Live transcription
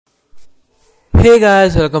Hey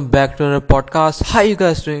guys, welcome back to another podcast. How you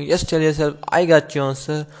guys doing? Just tell yourself, I got you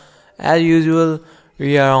answer. As usual,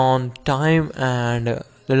 we are on time and a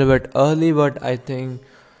little bit early, but I think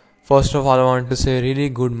first of all, I want to say really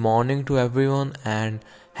good morning to everyone and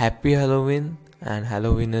happy Halloween. And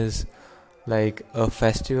Halloween is like a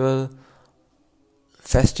festival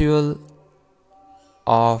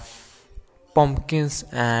of pumpkins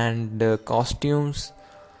and costumes.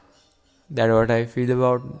 That's what I feel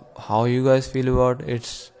about. How you guys feel about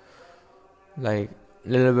it's like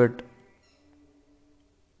little bit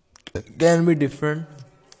can be different.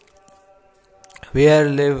 Where I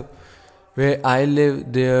live, where I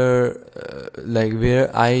live, there,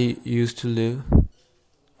 where I used to live,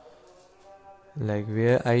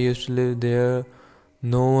 there,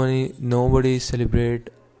 nobody celebrate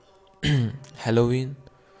Halloween.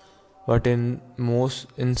 But in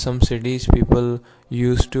some cities, people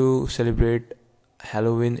used to celebrate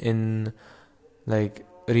Halloween in like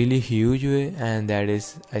really huge way, and that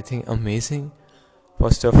is, I think, amazing.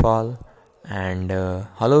 First of all, and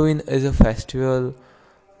Halloween is a festival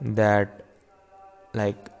that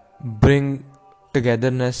like bring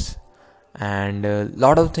togetherness and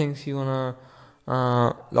lot of things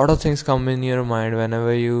come in your mind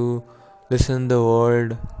whenever you listen the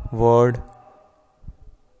word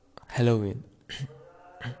Halloween.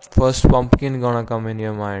 First, pumpkin gonna come in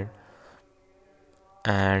your mind,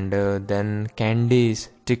 and then candies,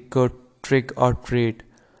 trick or treat,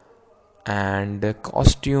 and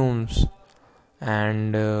costumes.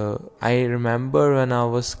 And I remember when I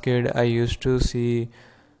was kid, I used to see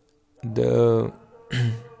the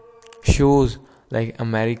shows like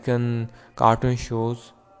American cartoon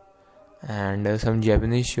shows and some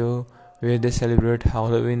Japanese show where they celebrate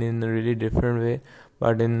Halloween in a really different way.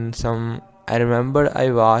 But in some, I remember I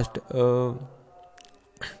watched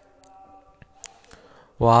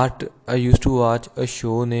what I used to watch a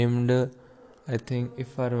show named I think,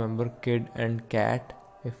 if I remember, Kid and Cat,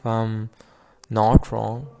 if I'm not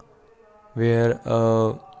wrong, where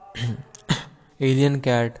a alien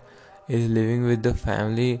cat is living with the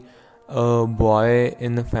family. A boy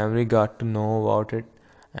in the family got to know about it,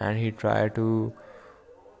 and he tried to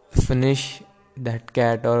finish that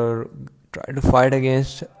cat or try to fight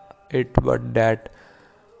against it, but that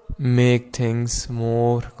make things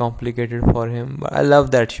more complicated for him. But I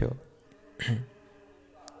love that show.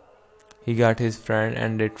 He got his friend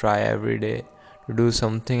and they try every day to do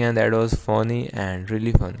something, and that was funny and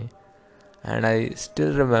really funny. And I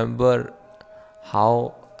still remember,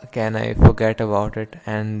 how can I forget about it?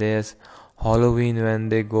 And there's Halloween when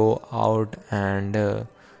they go out and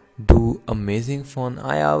do amazing fun.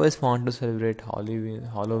 I always want to celebrate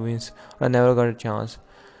Halloween's, but I never got a chance.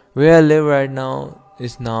 Where I live right now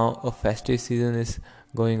is now a festive season is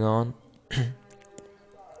going on.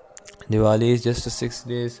 Diwali is just a 6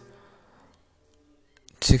 days,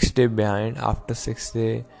 6 day behind. After 6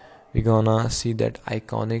 day, we gonna see that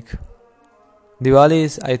iconic. Diwali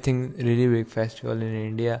is, I think, really big festival in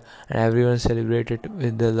India, and everyone celebrate it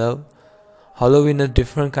with the love. Halloween is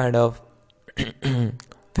different kind of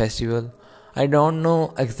festival. I don't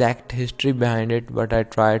know exact history behind it, but I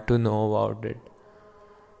try to know about it.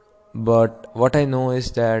 But what I know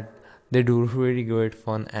is that they do really great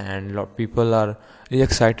fun, and lot of people are really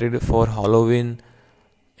excited for Halloween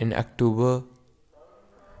in October.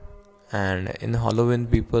 And in Halloween,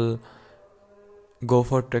 people go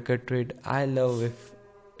for trick or treat. I love if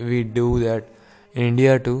we do that in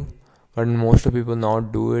India too, but most of people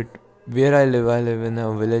not do it. Where I live in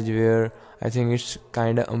a village where I think it's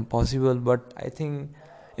kind of impossible. But I think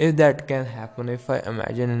if that can happen, if I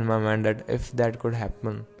imagine in my mind that if that could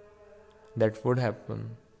happen, that would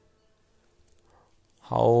happen.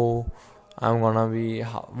 How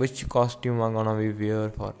which costume I'm gonna be wear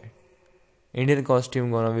for it? Indian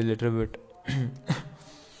costume gonna be little bit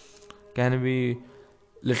can be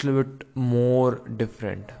little bit more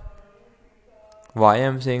different. Why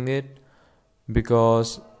I'm saying it?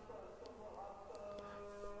 Because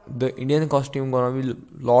the Indian costume gonna be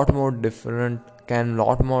lot more different, can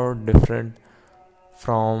lot more different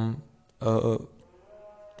from uh,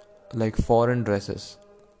 like foreign dresses,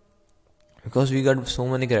 because we got so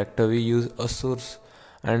many characters. We use asurs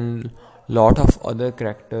and lot of other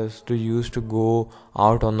characters to use to go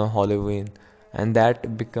out on a Halloween, and that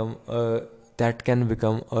can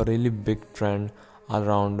become a really big trend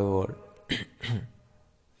around the world.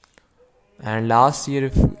 And last year,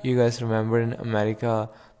 if you guys remember, in America,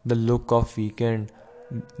 the look of the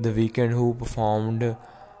Weeknd who performed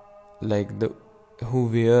like the who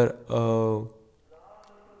wear a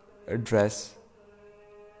dress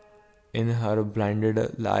in her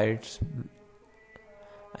blinded lights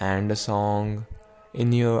and a song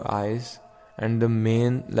in your eyes. And the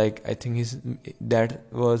main, like, I think his that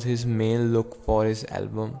was his main look for his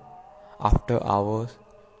album, After Hours.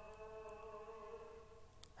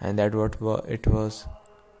 And that what it was.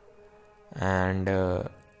 And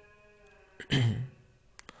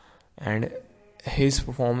and his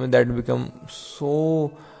performance that become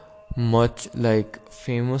so much like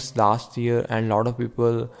famous last year, and lot of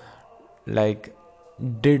people like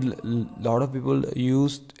did lot of people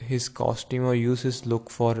used his costume or use his look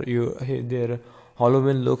for their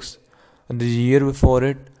Halloween looks. The year before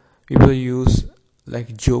it, people use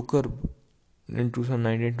like Joker in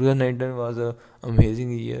 2019 was a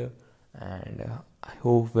amazing year. And I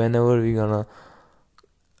hope whenever we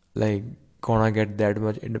like gonna get that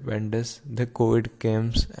much independence, the COVID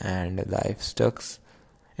comes and life stucks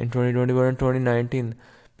in 2021 and 2019.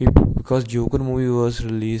 People, because Joker movie was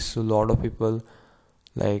released, so a lot of people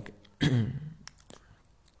like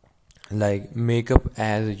like makeup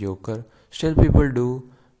as a Joker. Still people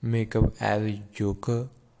do makeup as a Joker,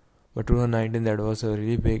 but 2019 that was a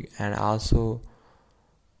really big. And also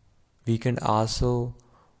Weekend also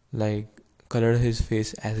like colored his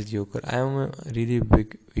face as a Joker. I am a really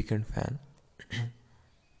big Weekend fan.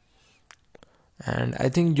 And I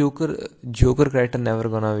think Joker character never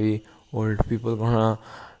gonna be old. People gonna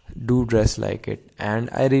do dress like it, and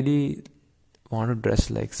I really want to dress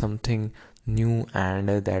like something new and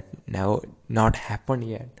that never not happened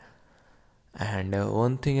yet. And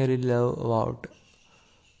one thing I really love about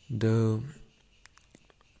the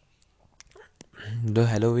the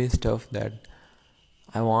Halloween stuff, that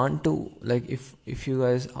I want to, like, if you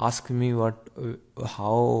guys ask me what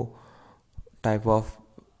how type of,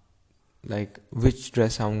 like, which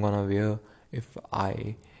dress I'm gonna wear if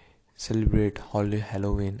I celebrate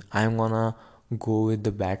Halloween, I'm gonna go with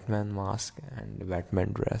the Batman mask and the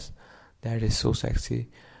Batman dress. That is so sexy,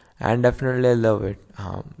 and definitely I love it.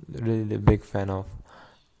 Really big fan of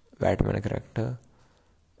Batman character.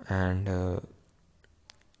 And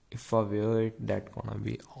if I wear it, that gonna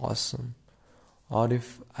be awesome. Or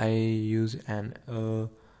if I use an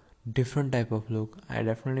different type of look, I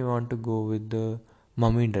definitely want to go with the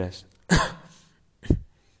mummy dress.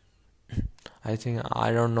 I think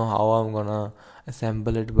I don't know how I'm gonna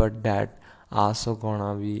assemble it, but that also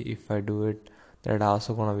gonna be, if I do it, that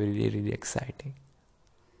also gonna be really really exciting.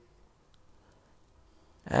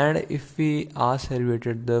 And if we are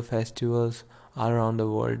celebrated the festivals all around the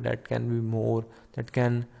world, that can be more, that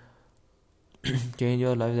can change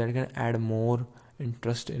our lives, that can add more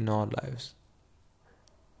interest in our lives.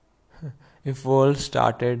 If world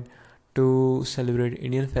started to celebrate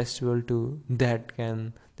Indian festival too, that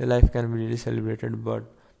can, the life can be really celebrated. But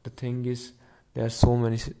the thing is, there are so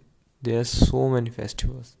many there are so many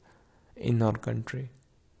festivals in our country,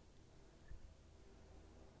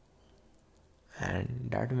 and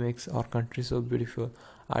that makes our country so beautiful.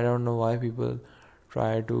 I don't know why people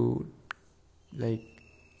try to like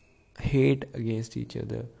hate against each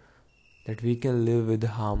other, that we can live with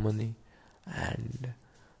harmony. And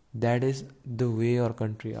that is the way our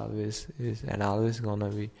country always is, and always gonna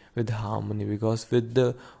be, with harmony. Because with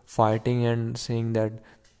the fighting and saying that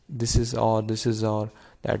this is all,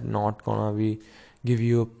 that not gonna be give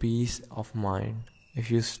you a peace of mind.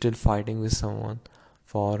 If you're still fighting with someone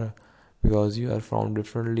for, because you are from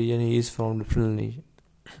different religion, he is from different religion,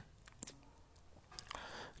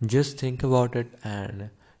 just think about it and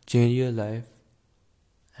change your life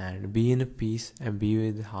and be in peace and be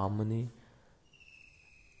with harmony.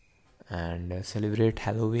 And celebrate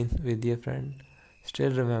Halloween with your friend.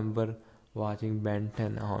 Still remember watching Ben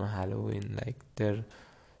 10 on Halloween. Like their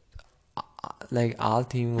like all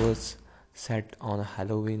theme was set on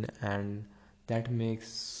Halloween, and that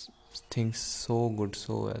makes things so good,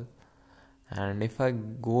 so well. And if I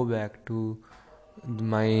go back to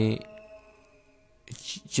my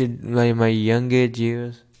my young age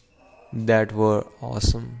years, that were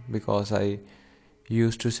awesome, because I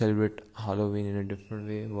used to celebrate Halloween in a different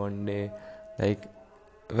way. One day, like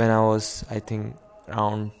when I was, I think,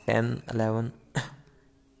 around 10, 11,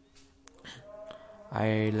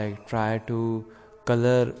 I like try to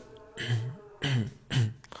color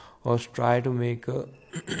or try to make a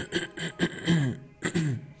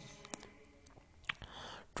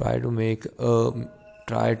try to make a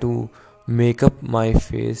try to make up my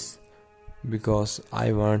face, because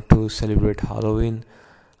I want to celebrate Halloween.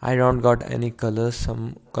 I don't got any colors.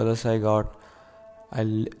 Some colors got a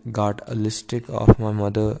lipstick of my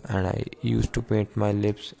mother, and I used to paint my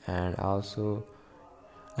lips, and also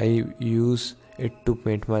I use it to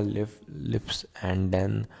paint my lips, and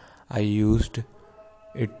then I used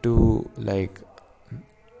it to like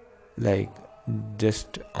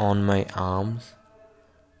just on my arms.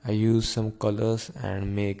 I use some colors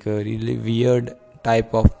and make a really weird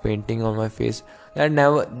type of painting on my face that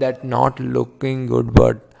not looking good,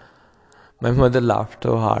 but my mother laughed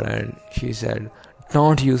so hard and she said,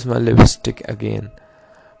 "Don't use my lipstick again."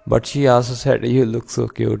 But she also said, "You look so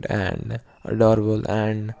cute and adorable,"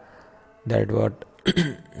 and that what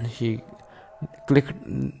she clicked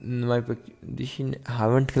my picture. She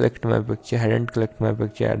haven't clicked my picture, hadn't clicked my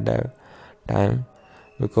picture at that time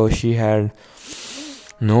because she had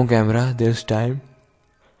no camera this time.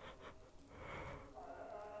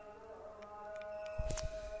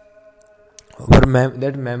 But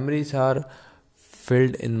that memories are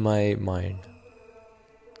filled in my mind,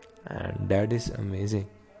 and that is amazing.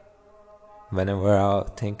 Whenever I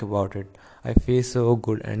think about it, I feel so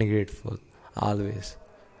good and grateful. Always,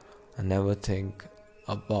 I never think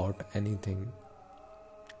about anything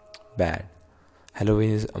bad.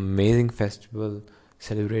 Halloween is amazing festival.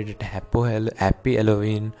 Celebrated happy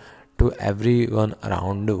Halloween to everyone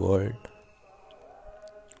around the world.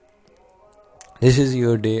 This is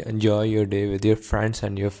your day. Enjoy your day with your friends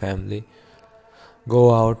and your family.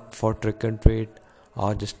 Go out for trick and treat,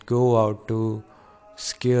 or just go out to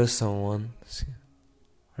scare someone.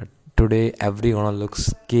 Today, everyone looks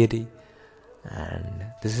scary, and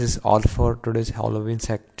this is all for today's Halloween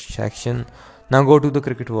section. Now, go to the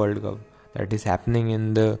Cricket World Cup that is happening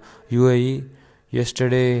in the UAE.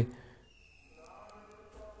 Yesterday,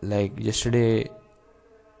 yesterday,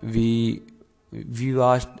 we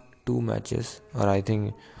watched two matches, or I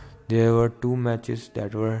think there were two matches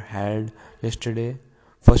that were held yesterday.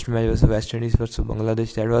 First match was West Indies versus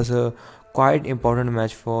Bangladesh. That was a quite important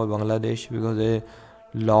match for Bangladesh because they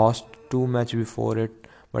lost two matches before it.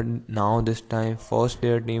 But now this time, first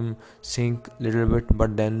their team sink little bit,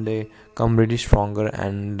 but then they come really stronger,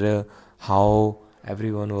 and how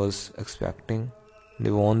everyone was expecting,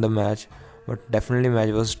 they won the match. But definitely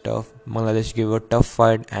match was tough. Bangladesh gave a tough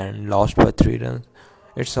fight and lost by 3 runs.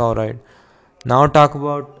 It's alright. Now talk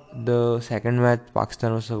about the second match,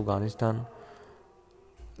 Pakistan versus Afghanistan.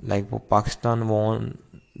 Like Pakistan won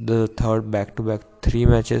the third back-to-back three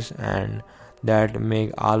matches, and that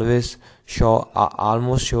make always sure,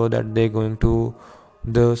 almost sure that they're going to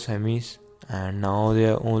the semis. And now they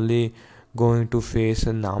are only going to face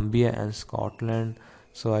Namibia and Scotland.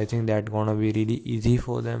 So I think that's gonna be really easy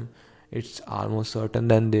for them. It's almost certain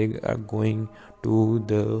that they are going to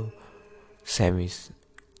the semis.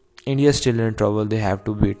 India is still in trouble. They have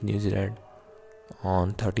to beat New Zealand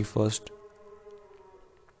on 31st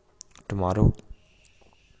tomorrow.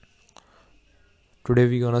 Today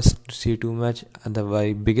we're gonna see two match, and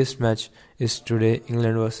the biggest match is today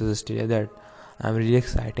England versus Australia. That I'm really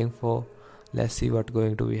exciting for. Let's see what's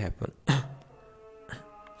going to be happen.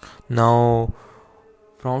 Now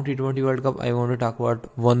from T20 World Cup, I want to talk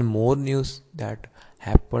about one more news that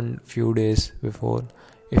happened few days before.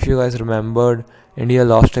 If you guys remembered, India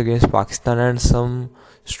lost against Pakistan, and some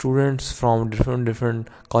students from different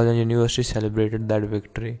college and universities celebrated that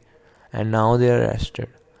victory, and now they are arrested.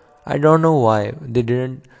 I don't know why they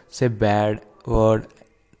didn't say bad word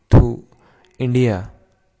to India.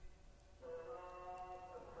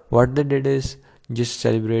 What they did is just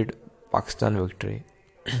celebrate Pakistan victory.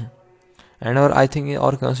 And I think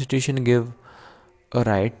our constitution give a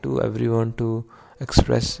right to everyone to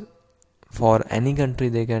express for any country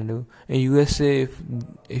they can do. In USA,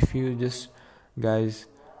 if you just guys,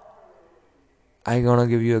 I gonna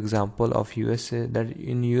give you example of USA, that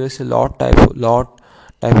in USA lot type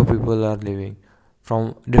of people are living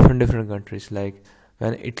from different countries. Like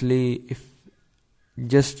when Italy, if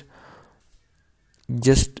just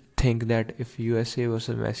think that if USA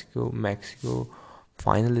versus Mexico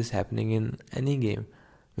final is happening in any game,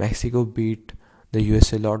 Mexico beat the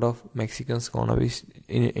USA. Lot of Mexicans gonna be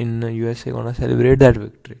in USA gonna celebrate that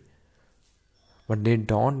victory, but they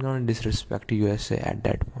don't gonna disrespect USA at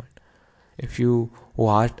that point. If you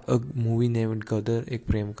watched a movie named Gadar Ek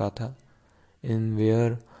Prem Katha, in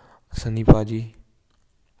where Sunny Paji,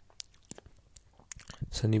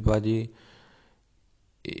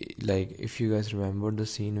 like if you guys remember the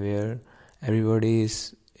scene where everybody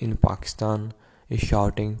is in Pakistan is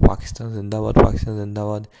shouting Pakistan Zindabad, Pakistan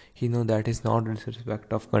Zindabad. He know that is not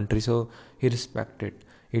disrespect of country, so he respect it.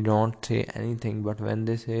 He don't say anything, but when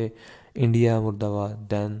they say India Murdabad,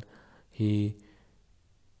 then he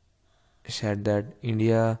said that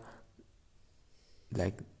India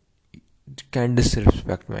like can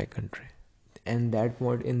disrespect my country. And that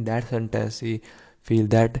point in that sentence he feel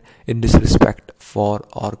that in disrespect for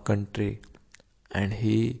our country, and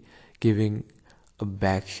he giving a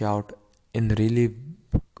back shout in really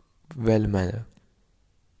well manner.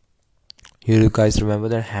 You guys remember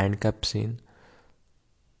that hand cup scene?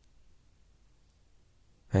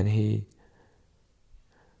 when he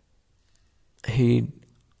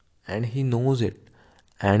he knows it,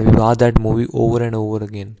 and we watch that movie over and over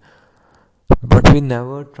again, but we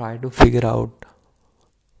never try to figure out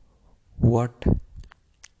what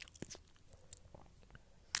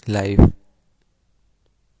life,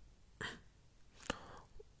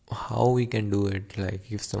 how we can do it.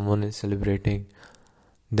 Like if someone is celebrating,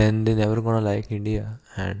 then they never gonna like India,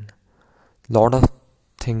 and lot of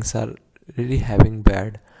things are really having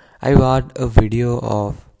bad. I watched a a video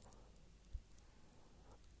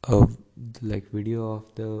of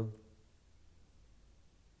the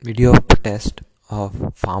video of protest,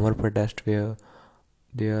 of farmer protest, where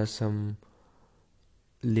there are some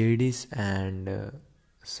ladies and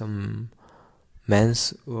some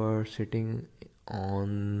men's were sitting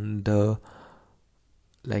on the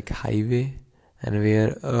highway, and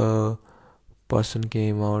where a person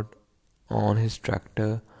came out on his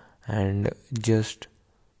tractor and just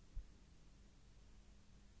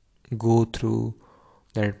go through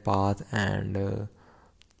that path, and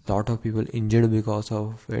lot of people injured because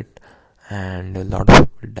of it, and a lot of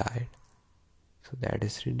people died. So that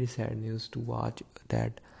is really sad news to watch.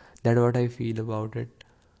 That what I feel about it.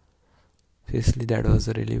 Seriously, that was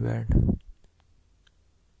really bad.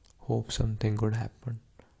 Hope something good happened.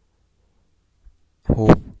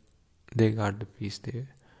 Hope they got the peace they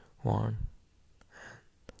want.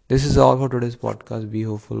 This is all for today's podcast. Be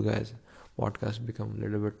hopeful, guys. Podcast become a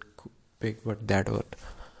little bit big, but that what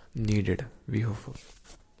needed. Be hopeful,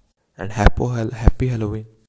 and happy Halloween.